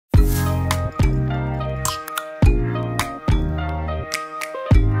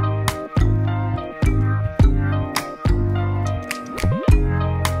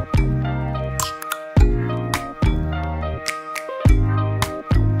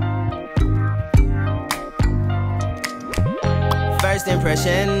First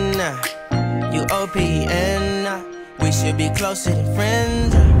impression, you OPN. We should be closer than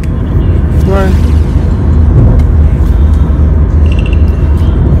friends.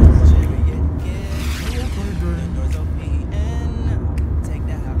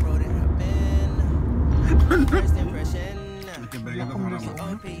 First impression,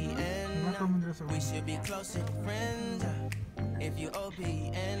 we should be closer to friends. If you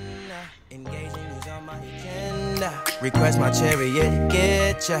OPN, engaging is on my agenda. Request my chariot,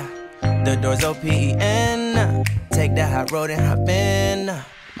 get ya. The door's OPN. Take the hot road and hop in.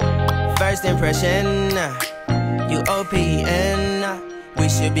 First impression, you OPN. We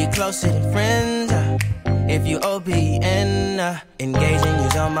should be closer than friends. If you OPN, engaging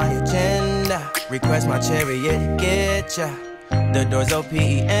is on my agenda. Request my chariot, get ya. The door's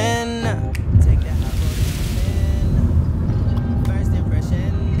OPN. Take that hot road. First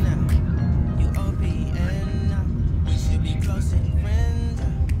impression, you OPN. We should be closer than friends.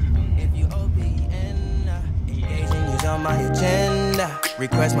 If you OPN, engaging is on my agenda.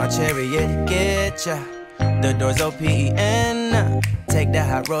 Request my chariot, get ya. The door's OPN. Take that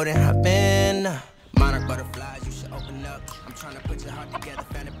hot road and hop in. Monarch butterflies, you should open up. I'm trying to put your heart together,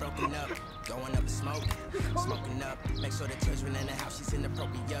 found it broken up. Going up in smoke, smoking up. Make sure the children in the house, she's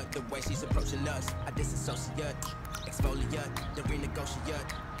inappropriate. The way she's approaching us, I disassociate. Exfoliate, the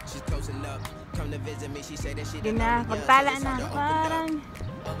renegotiate. She's closing up. Come to visit me, she said that she didn't know me. Pagpala na parang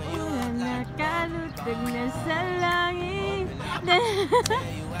nakalutag na sa langit.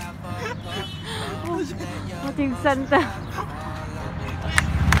 Mating Santa.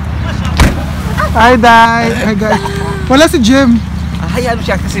 Hi, Day! Hi, guys! Wala si Jim! Hayaan mo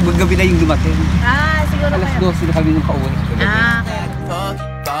siya kasi gabi na yung dumating. Siguro Alas 12 na kami nung pauwi. okay.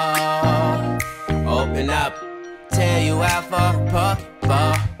 Open up, tell you how far,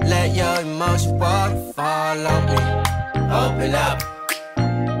 let your emotion waterfall on me. Open up,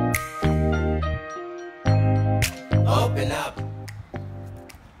 open up.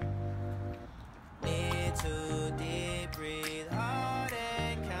 Need to deep breathe, heart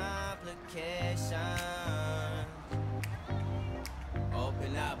and complications.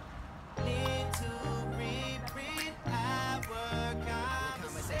 Open up, need to breathe our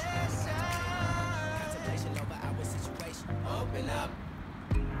conversation. Contemplation over our situation. Open up,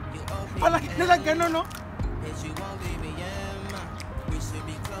 you open Nalag gano'n, no? Bitch, you won't be we should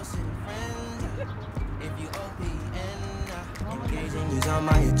be closer than friends. If you OPN, engaging is on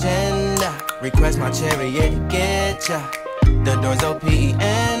my agenda. Request my chariot, get ya. The door's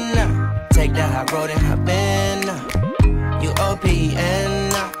OPN. Take the hot road and hop in. You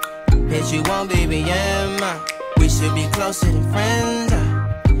OPN, bitch, you won't be we should be closer than friends.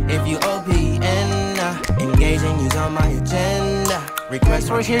 If you OPN, engaging is on my agenda. Request.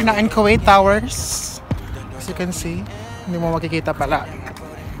 We're here na in Kuwait Towers. As you can see, hindi mo makikita pala.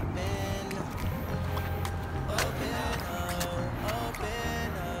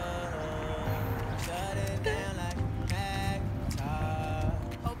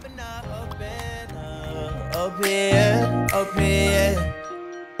 OPN.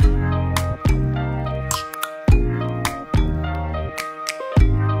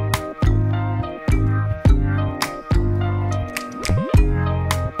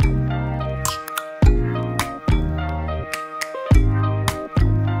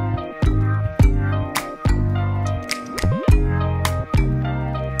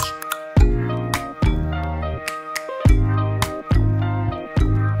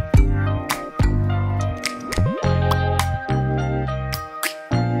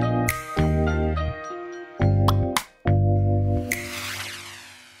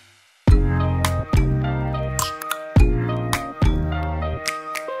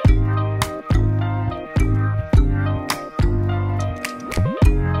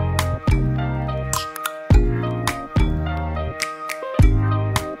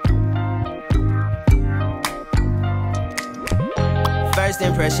 First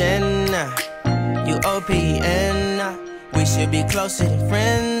impression, you OPN. We should be closer than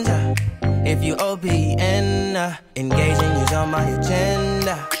friends. If you OPN, engaging is on my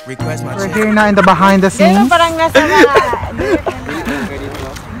agenda. Request my. We're here na in the behind the scenes. Parang nasa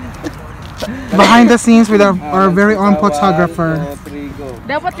Behind the scenes with our very own photographer.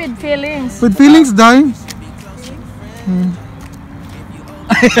 dapat with feelings. With feelings, Day?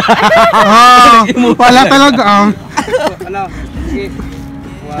 Wala talaga. Ano? Sige.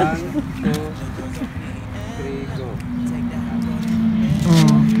 1, 2, 3, go.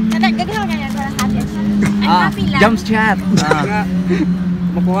 Gagawin ka yan, parang happy. I'm happy lang. Jump chat.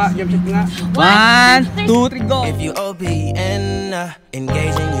 Makuha, jump chat nga. 1, 2, 3, go. If you OPN,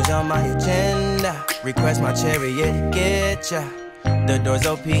 engaging is on my agenda. Request my chariot, get ya. The doors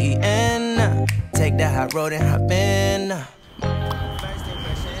open. Take the high road and hop in.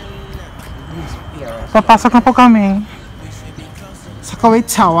 Papasok na po kami sa Kuwait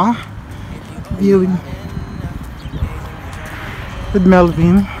Tower. Viewing with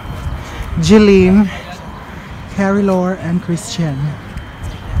Melvin, Jeline, Carrie Lore, and Christian.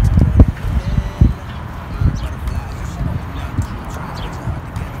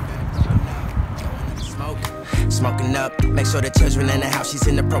 Smoking up, make sure the children in the house, she's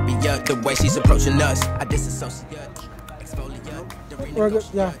inappropriate. The way she's approaching us, I disassociate. We're good,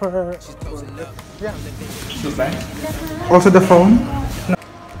 yeah, for her. Yeah. Also the phone.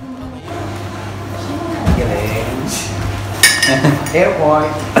 Airport.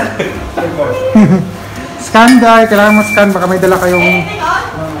 Scan guy, kailangan mo scan, baka may dala kayong...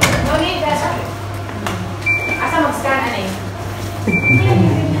 Asa mag-scan na eh?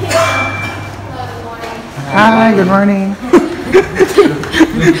 Hi, good morning.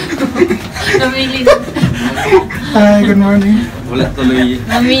 Namili. Hi, good morning. Wala tuloy.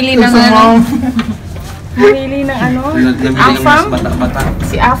 Namili ng ano? Namili ng ano? Afam? Bata-bata.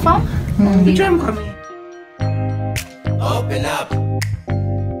 Si Afam? Diyan kami. Open up.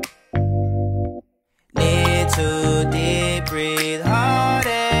 Need to deep breathe, heart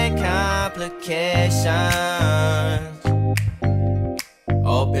and complications.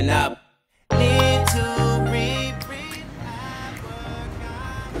 Open up. Need to re-breathe.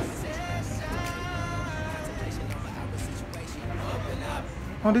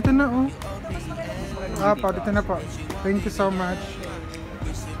 Oh, dito na, oh. Ah, pa, dito na po. Thank you so much.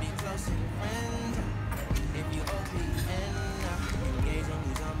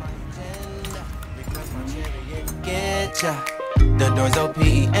 Get ya. The doors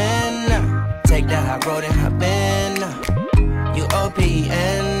open. Take the high road and hop in. You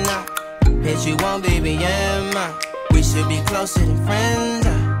OPN. Bitch, you won't BBM. We should be closer than friends.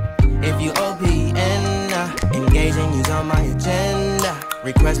 If you OPN, engaging you's on my agenda.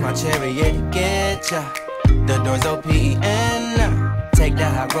 Request my chariot to get ya. The doors open. Take the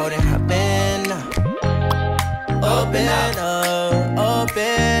high road and hop in. Open up,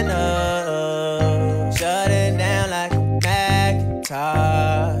 open up. Shut it down like a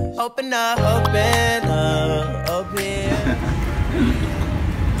Macintosh. Open up, open up, open.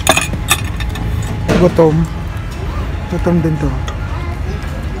 Gutom. Gutom din to.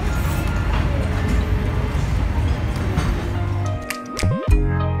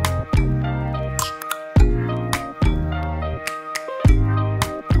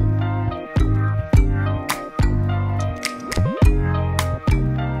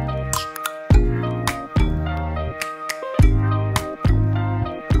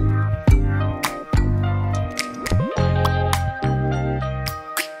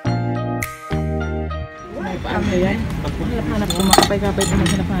 Ano yan? Hanap ko makapay-kapay ko na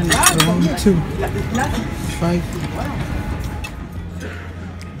hanap. 1, 2, 5.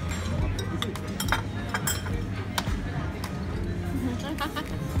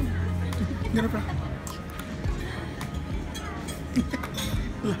 Gano'n pa.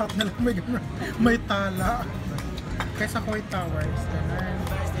 Lahat na lang may gano'n. May tala. Kaysa Kuwait Towers.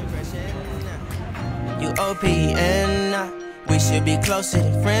 You OPN, we should be closer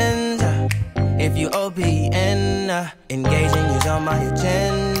than friends. If you OPN, engaging you's on my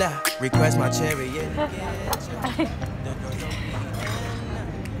agenda. Request my chariot.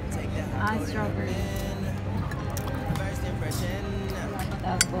 Strawberry.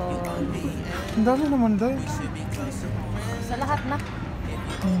 Tapos, Ang dami naman dahil. sa lahat na.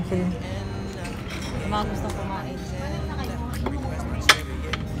 Okay. Mga gustong kumain.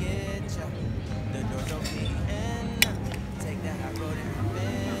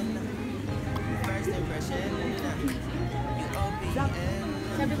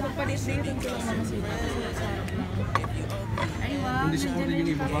 Sabi ko pa rin ko lang mga sila. Ay wow, Hindi siguro yung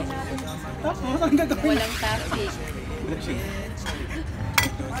iba pa. Ang gagawin. walang traffic.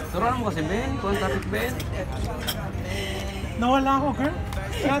 Turuan mo kasi, Ben. Turuan traffic, Ben. Nawala ako, girl.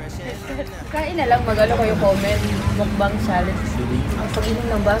 Kain na lang, magalo ko yung comment. Mukbang challenge. Ang pag-inom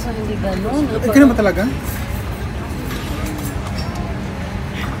ng baso, hindi ganun. Ikaw naman talaga?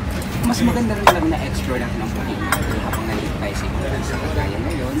 Mas maganda rin talaga na extra lang ng pagkain habang nandito tayo sa kagaya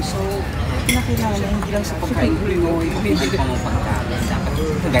ngayon. So, pinakailangan na hindi lang sa pagkain Pinoy, hindi pa mga pagkain.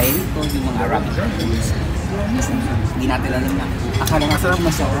 Dapat kagaya nito, yung mga Arabic foods. Hindi natin alam na. Akala nga sarap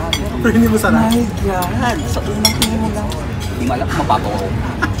masarap. Pero hindi mo sarap? My God! Sa unang tingin mo lang. Hindi mo alam kung mababaw ako.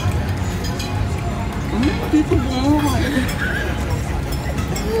 Dito mo.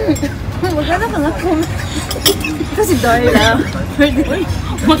 Magkano ka nga comment. Kasi Darla.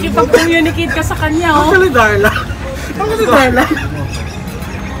 Makipag-communicate ka sa kanya, oh. Actually, Darla. Ako si Darla.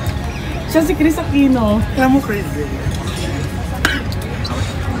 Siya si Chris Aquino. Kaya mo crazy.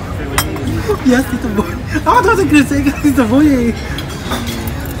 Yes, Tito Boy. Ako to si Chris, ikaw Tito Boy eh.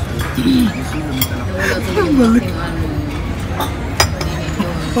 Ang balik.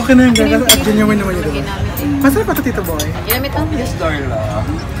 Okay na yung gagas at genuine naman yun, diba? Masarap pa ito, Tito Boy. Ginamit ang Yes, Darla.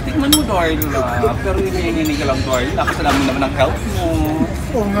 Tikman mo, Darla. Pero hindi ka lang, Darla. Kasalaman naman ang health mo.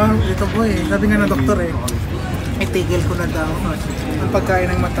 Oo nga, Tito Boy. Sabi nga ng doktor eh. Itigil ko na daw ang pagkain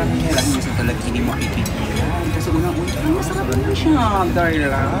ng matamis. Kailangan minsan talaga hindi makikita yan. Kasi unang-una, masarap naman siya,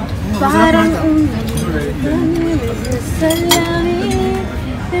 Darla. parang sa langit.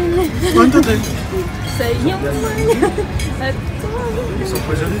 1, 2, 3. Sa iyong mga at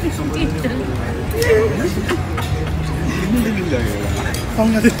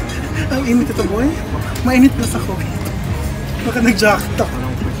Ang init ito, boy. Mainit na sa Kuwait. Baka nag-jacket ako.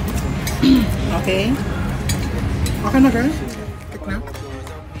 Okay? Okay na, girl? Tik na?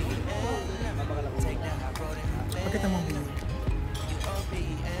 Pakita mo ang video.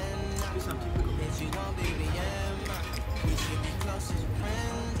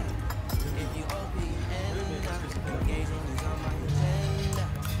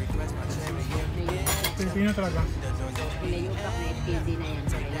 Pilipino talaga. pinayupak na FKD na yan.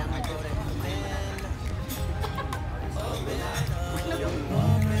 Kailangan ko.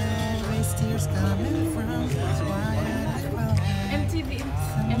 MTV.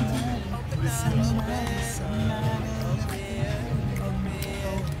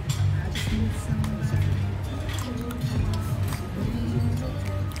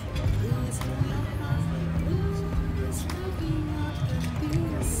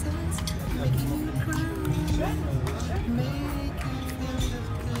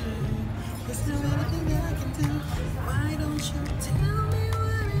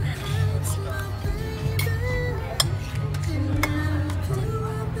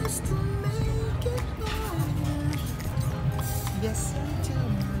 Yes, I do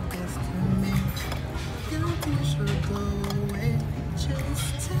my best to make your picture go away.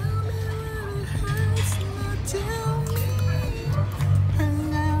 Just tell me when it hurts, not tell me. And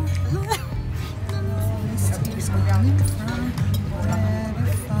now, the tears coming from wherever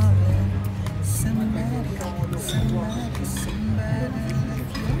falling. Somebody.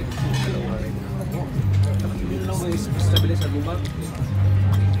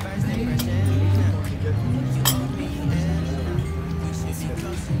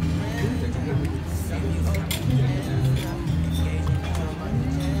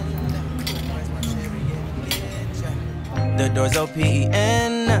 The door's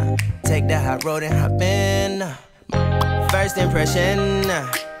open, take the hot road and hop in. First impression,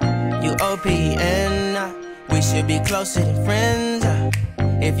 you OPN. We should be closer than friends.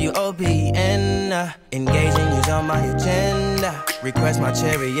 If you OPN, engaging you's on my agenda. Request my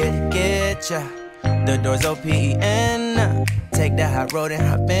chariot, get ya. The door's OPN, take the hot road and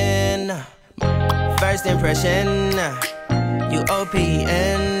hop in. First impression, you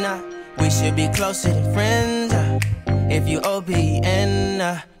OPN. We should be closer than friends. If you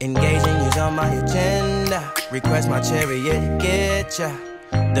OPN, engaging you's on my agenda. Request my chariot, get ya.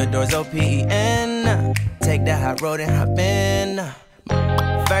 The door's OPN, take the hot road and hop in.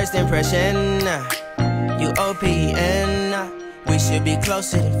 First impression, you OPN. We should be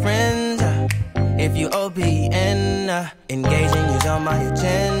closer than friends. If you OPN, engaging you's on my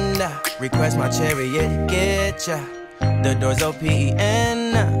agenda. Request my chariot, get ya. The door's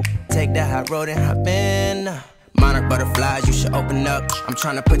OPN, take the hot road and hop in. Monarch butterflies, you should open up. I'm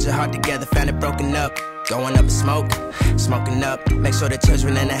trying to put your heart together, found it broken up. Going up in smoke, smoking up. Make sure the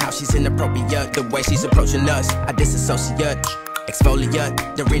children in the house, she's inappropriate. The way she's approaching us, I disassociate.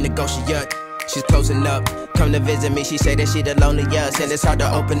 Exfoliate, the renegotiate. She's closing up, come to visit me. She say that she the loneliest, and it's hard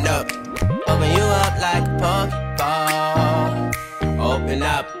to open up. Open you up like a Pokeball. Open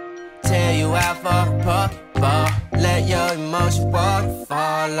up, tear you out for a Pokeball. Let your emotions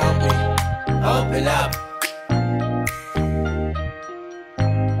waterfall on me. Open up.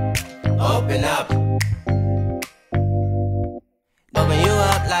 Open up. Open you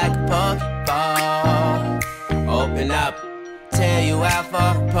up like a Pokeball. Open up. Tear you out for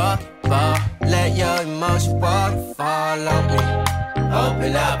a Pokeball. Let your emotions waterfall on me.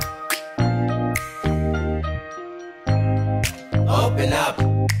 Open up. Open up.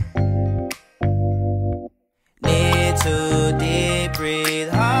 Need to deep breathe,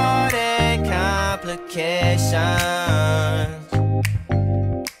 heartache complications.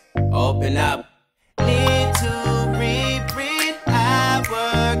 Open up. Need to reread our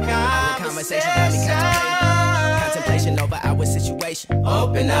conversation. Got me contemplation over our situation.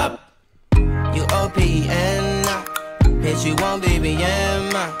 Open up. You OPN. Hit you on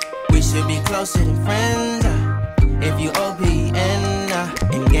BBM, we should be closer than friends. If you OPN,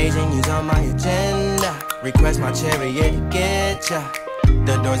 engaging you's on my agenda. Request my chariot to get ya.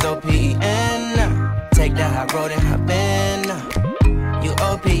 The door's OPN, take that high road and hop in. You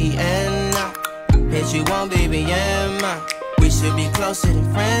OPN, hit you on BBM, we should be closer than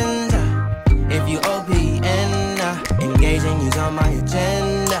friends. If you OPN, engaging you's on my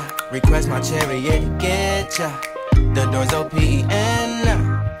agenda. Request my chariot to get ya. The door's OPN,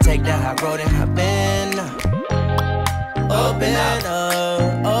 take that high road and hop in. Open up,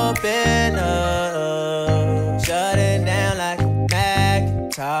 open up, shut it down like a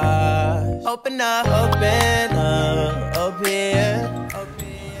Macintosh. Open up, open up, open, open.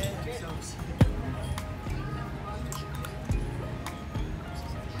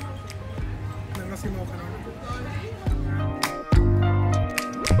 Nangasimaw ka na.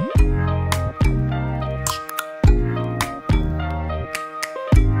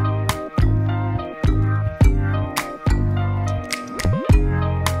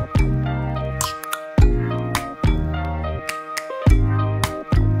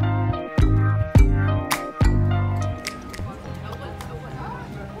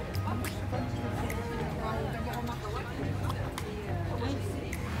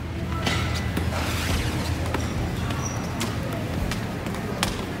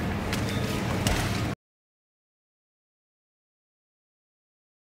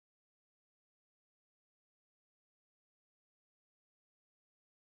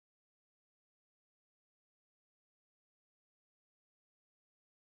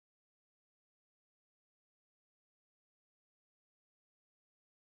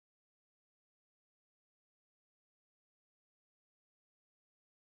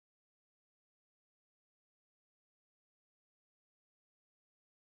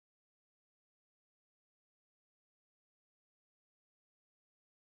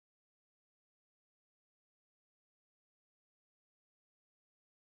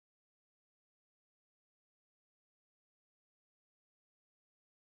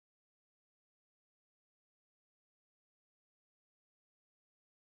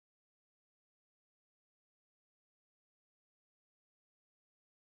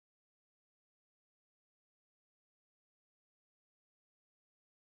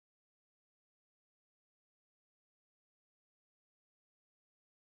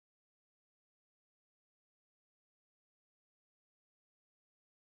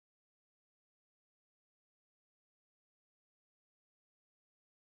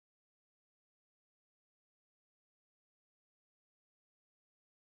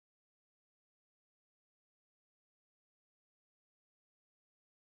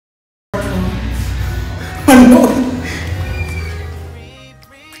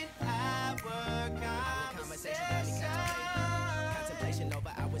 Contemplation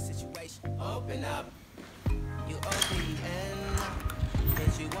over our situation. Open up, you OPN,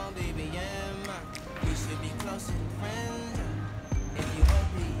 hit you on BBM, we should be closer than friends. If you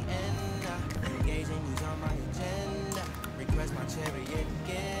OPN, engaging you's on my agenda. Request my chariot to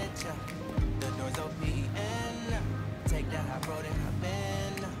get ya. The door's OPN, take that high road and hop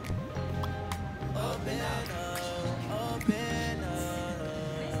in. Open up, open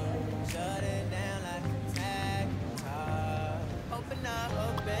up, shut it down like a Macintosh. Open up,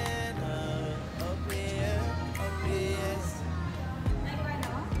 open up, open, open.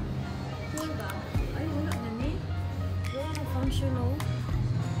 Ay, wala na ni. Wala na function, oh.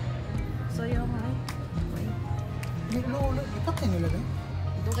 So, yung ay. No, ipat kayo nila ba?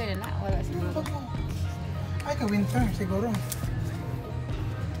 Ito kayo na, wala si Mama. Ay, ka winter siguro.